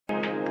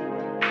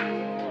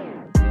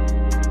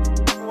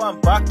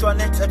everyone, back to our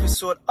next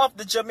episode of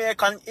the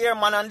Jamaican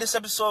Airman. And this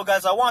episode,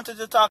 guys, I wanted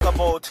to talk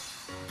about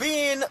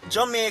being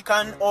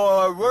Jamaican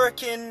or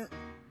working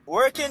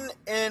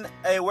in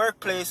a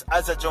workplace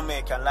as a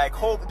Jamaican, like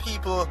how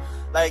people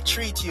like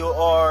treat you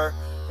or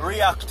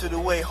react to the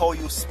way how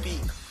you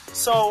speak.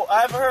 So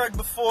I've heard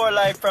before,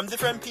 like from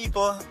different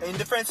people in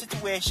different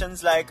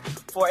situations, like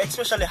for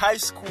especially high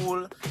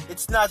school,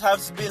 it's not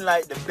has been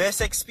like the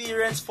best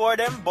experience for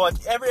them,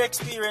 but every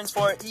experience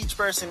for each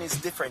person is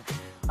different.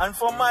 And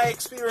from my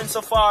experience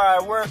so far, I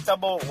worked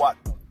about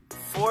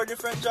 4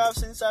 different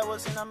jobs since I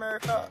was in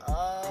America.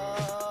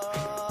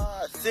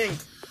 I think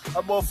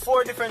about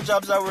 4 different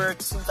jobs I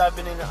worked since I've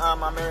been in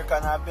America,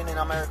 and I've been in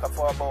America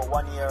for about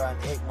 1 year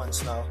and 8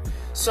 months now.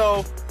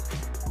 So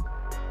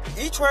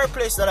each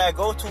workplace that I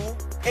go to,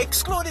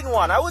 excluding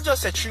one, I would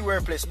just say 3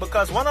 workplaces,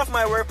 because one of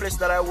my workplaces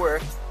that I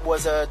worked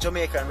was a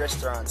Jamaican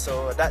restaurant,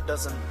 so that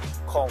doesn't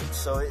count.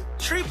 So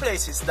 3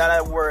 places that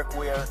I work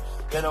where,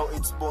 you know,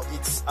 it's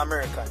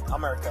American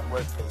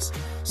workplace.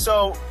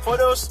 So for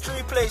those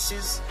 3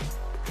 places,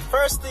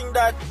 first thing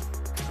that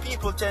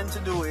people tend to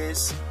do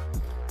is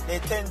they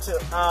tend to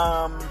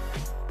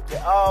they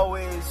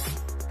always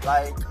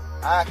like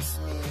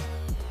ask me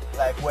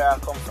like where I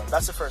come from.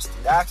 That's the first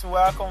thing. They ask me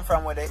where I come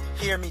from when they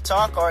hear me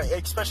talk, or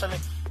especially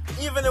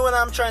even when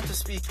I'm trying to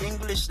speak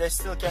English, they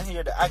still can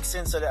hear the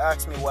accent, so they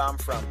ask me where I'm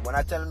from. When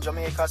I tell them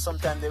Jamaica,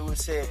 sometimes they will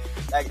say,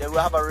 like, they will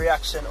have a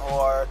reaction,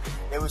 or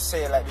they will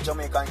say like the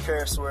Jamaican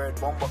curse word,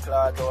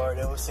 bumbleclad, or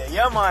they will say,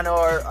 yeah man,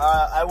 or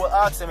I will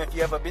ask them if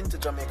you ever been to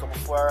Jamaica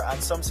before,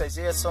 and some says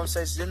yes, some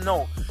says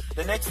no.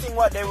 The next thing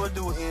what they will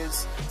do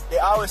is, they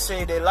always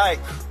say they like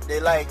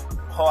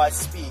how I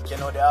speak, you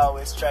know, they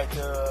always try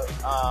to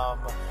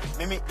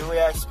mimic the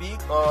way I speak,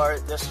 or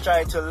just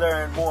try to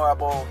learn more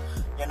about,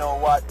 you know,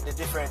 what the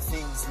different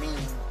things mean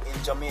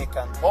in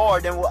Jamaican. Or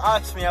they will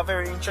ask me a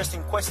very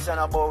interesting question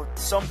about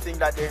something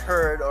that they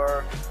heard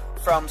or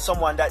from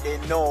someone that they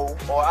know,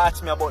 or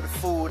ask me about the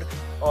food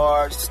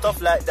or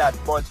stuff like that.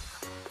 But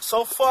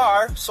so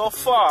far,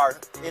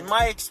 in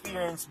my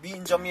experience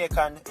being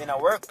Jamaican in a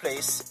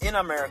workplace in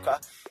America,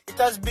 it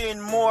has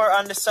been more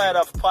on the side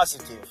of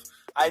positive.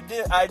 I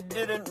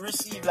didn't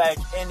receive like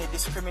any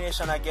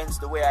discrimination against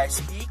the way I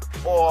speak,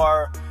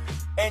 or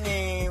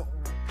any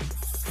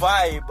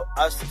vibe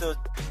as to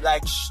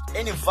like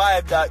any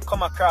vibe that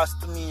come across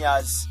to me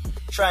as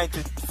trying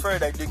to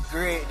further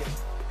degrade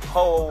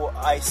how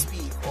I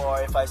speak,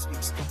 or if I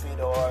speak stupid,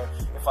 or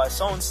if I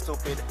sound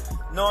stupid.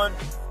 None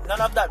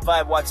of that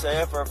vibe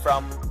whatsoever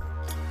from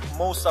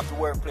most of the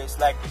workplace,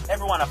 like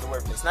every one of the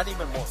workplace, not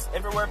even most,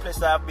 every workplace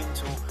that I've been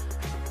to,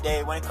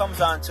 when it comes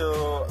down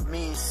to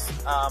me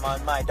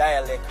and my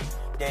dialect,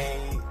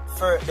 they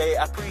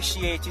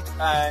appreciate it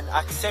and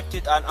accept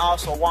it, and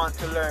also want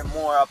to learn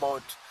more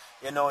about,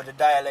 you know, the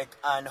dialect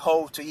and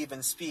how to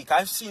even speak.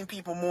 I've seen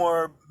people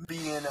more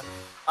being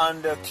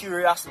on the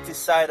curiosity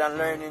side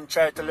and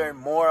try to learn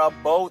more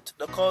about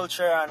the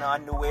culture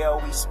and the way how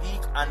we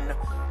speak, and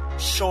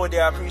show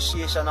their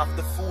appreciation of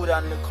the food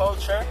and the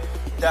culture,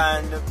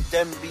 than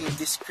them being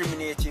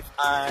discriminative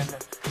and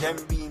them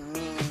being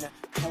mean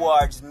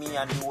towards me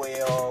and the way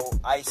how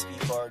I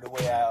speak, or the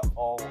way how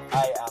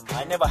I am.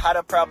 I never had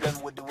a problem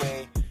with the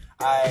way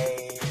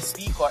I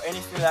speak or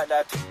anything like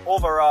that.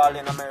 Overall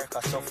in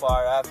America so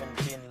far, I haven't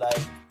been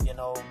like, you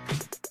know,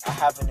 I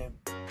haven't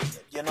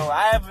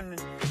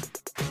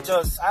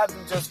just,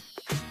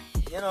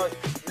 you know,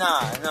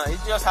 it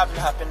just haven't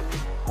happened.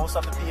 Most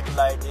of the people,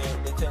 like,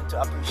 they tend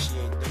to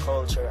appreciate the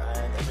culture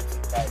and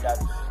everything like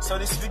that. So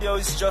this video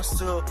is just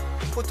to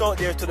put out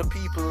there to the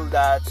people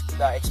that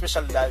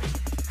especially that,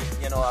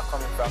 you know, are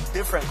coming from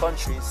different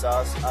countries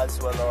as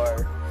well,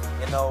 or,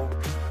 you know,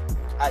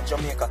 at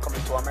Jamaica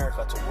coming to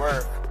America to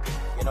work,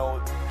 you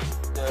know,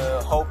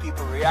 how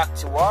people react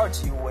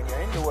towards you when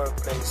you're in the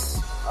workplace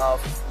of,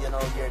 you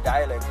know, your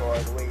dialect or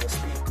the way you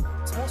speak.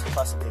 It's mostly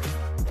positive,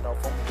 you know,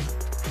 for me,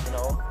 you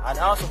know, and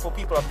also for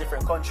people of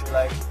different countries,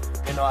 like,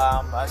 you know,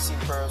 I've seen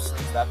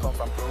persons that come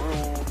from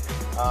Peru,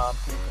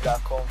 people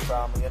that come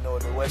from, you know,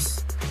 the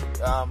West,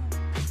 I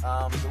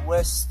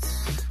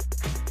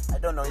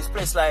don't know, it's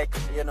place like,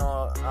 you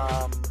know,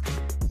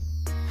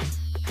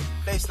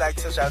 place like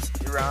such as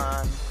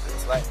Iran,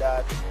 things like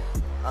that,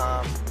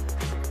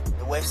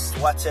 the West,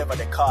 whatever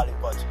they call it,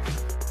 but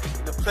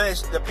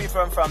the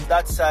people from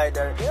that side,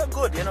 they're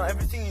good, you know,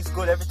 everything is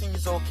good, everything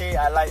is okay.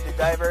 I like the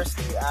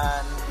diversity,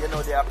 and, you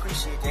know, they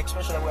appreciate it,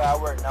 especially where I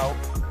work now.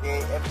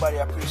 Everybody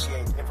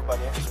appreciates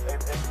everybody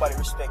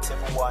respects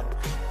everyone,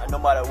 and no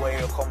matter where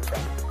you come from.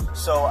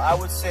 So I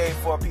would say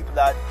for people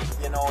that,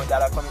 you know,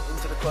 that are coming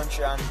into the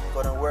country and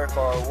going to work,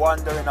 or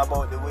wondering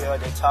about the way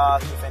they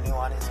talk, if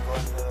anyone is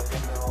going to,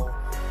 you know,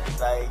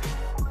 like,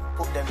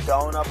 put them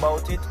down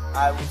about it,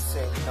 I would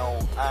say no.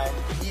 And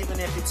even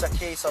if it's a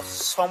case of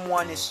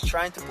someone is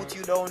trying to put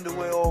you down the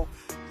way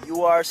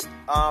you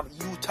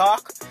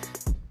talk,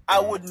 I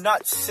would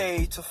not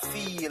say to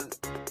feel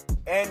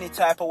any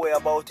type of way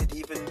about it,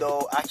 even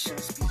though action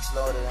speaks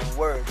louder than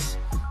words.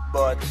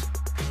 But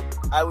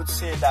I would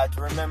say that,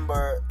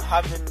 remember,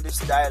 having this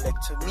dialect,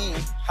 to me,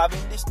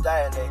 having this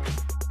dialect,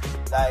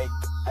 like,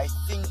 I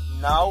think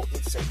now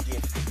it's a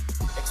gift,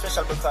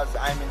 especially because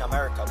I'm in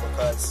America,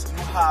 because you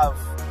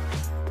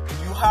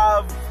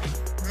have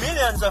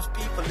millions of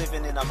people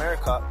living in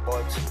America,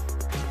 but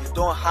you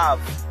don't have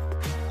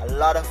a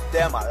lot of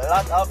them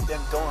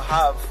don't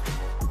have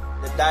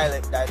the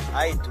dialect that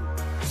I do.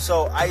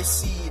 So I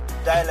see the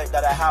dialect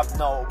that I have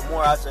now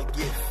more as a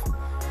gift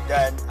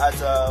than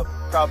as a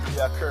probably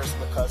a curse,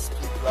 because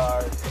people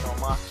are,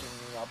 mocking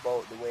me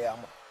about the way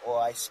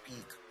I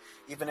speak.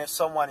 Even if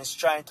someone is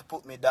trying to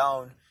put me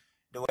down,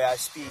 the way I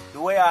speak, the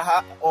way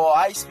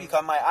I speak,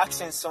 and my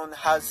accent sound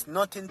has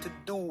nothing to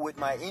do with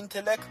my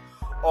intellect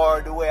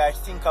or the way I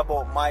think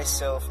about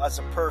myself as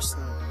a person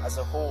as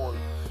a whole.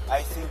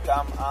 I think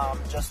I'm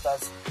just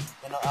as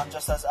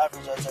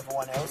average as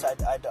everyone else.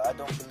 I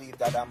don't believe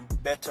that I'm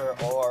better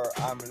or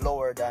I'm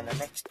lower than the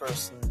next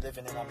person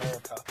living in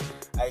America.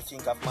 I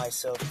think of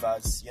myself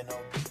as,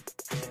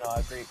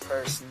 a great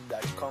person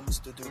that comes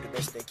to do the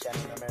best they can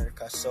in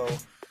America. So,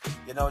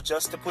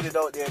 just to put it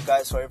out there,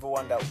 guys, for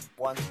everyone that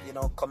wants,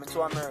 coming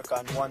to America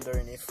and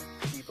wondering if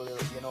people,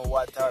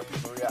 what are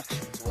people's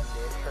reactions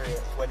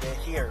when they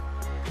hear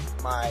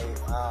my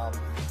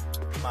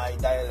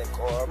dialect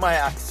or my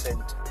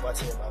accent,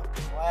 whatever.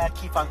 Why I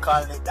keep on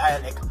calling it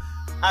dialect,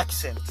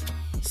 accent.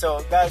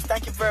 So, guys,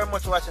 thank you very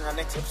much for watching the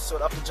next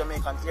episode of the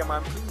Jamaican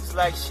Earman. Please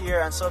like,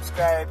 share, and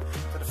subscribe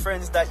to the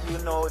friends that you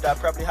know that are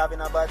probably having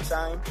a bad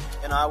time.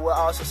 I will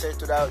also say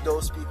to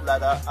those people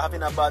that are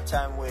having a bad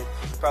time with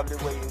probably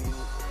the way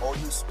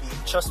you speak.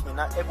 Trust me,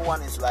 not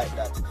everyone is like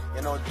that.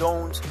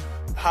 Don't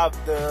have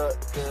the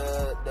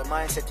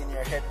mindset in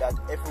your head that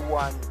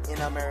everyone in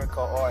America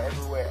or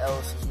everywhere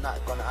else is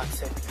not gonna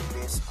accept you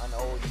based on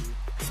how you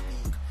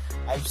speak.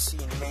 I've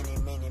seen many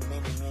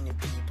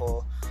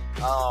people,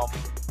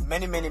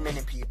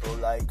 many people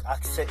like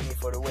accept me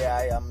for the way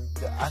I am,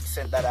 the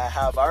accent that I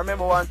have. I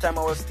remember one time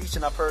I was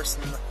teaching a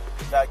person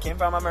that came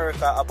from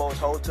America about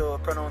how to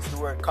pronounce the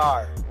word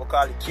car. We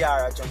call it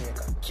Kiara,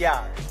 Jamaica.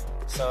 Kiara.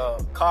 So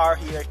car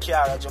here,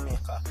 Kiara,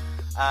 Jamaica.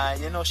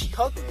 And she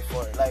hugged me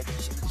for it. Like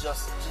she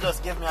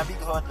just gave me a big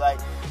hug. Like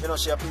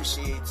she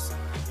appreciates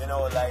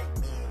like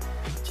me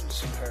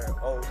teaching her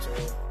how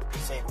to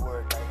say the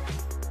word.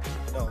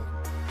 Like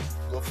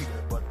go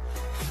figure. But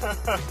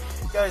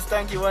guys,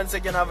 thank you once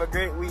again. Have a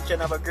great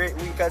weekend. Have a great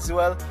week as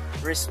well.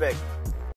 Respect.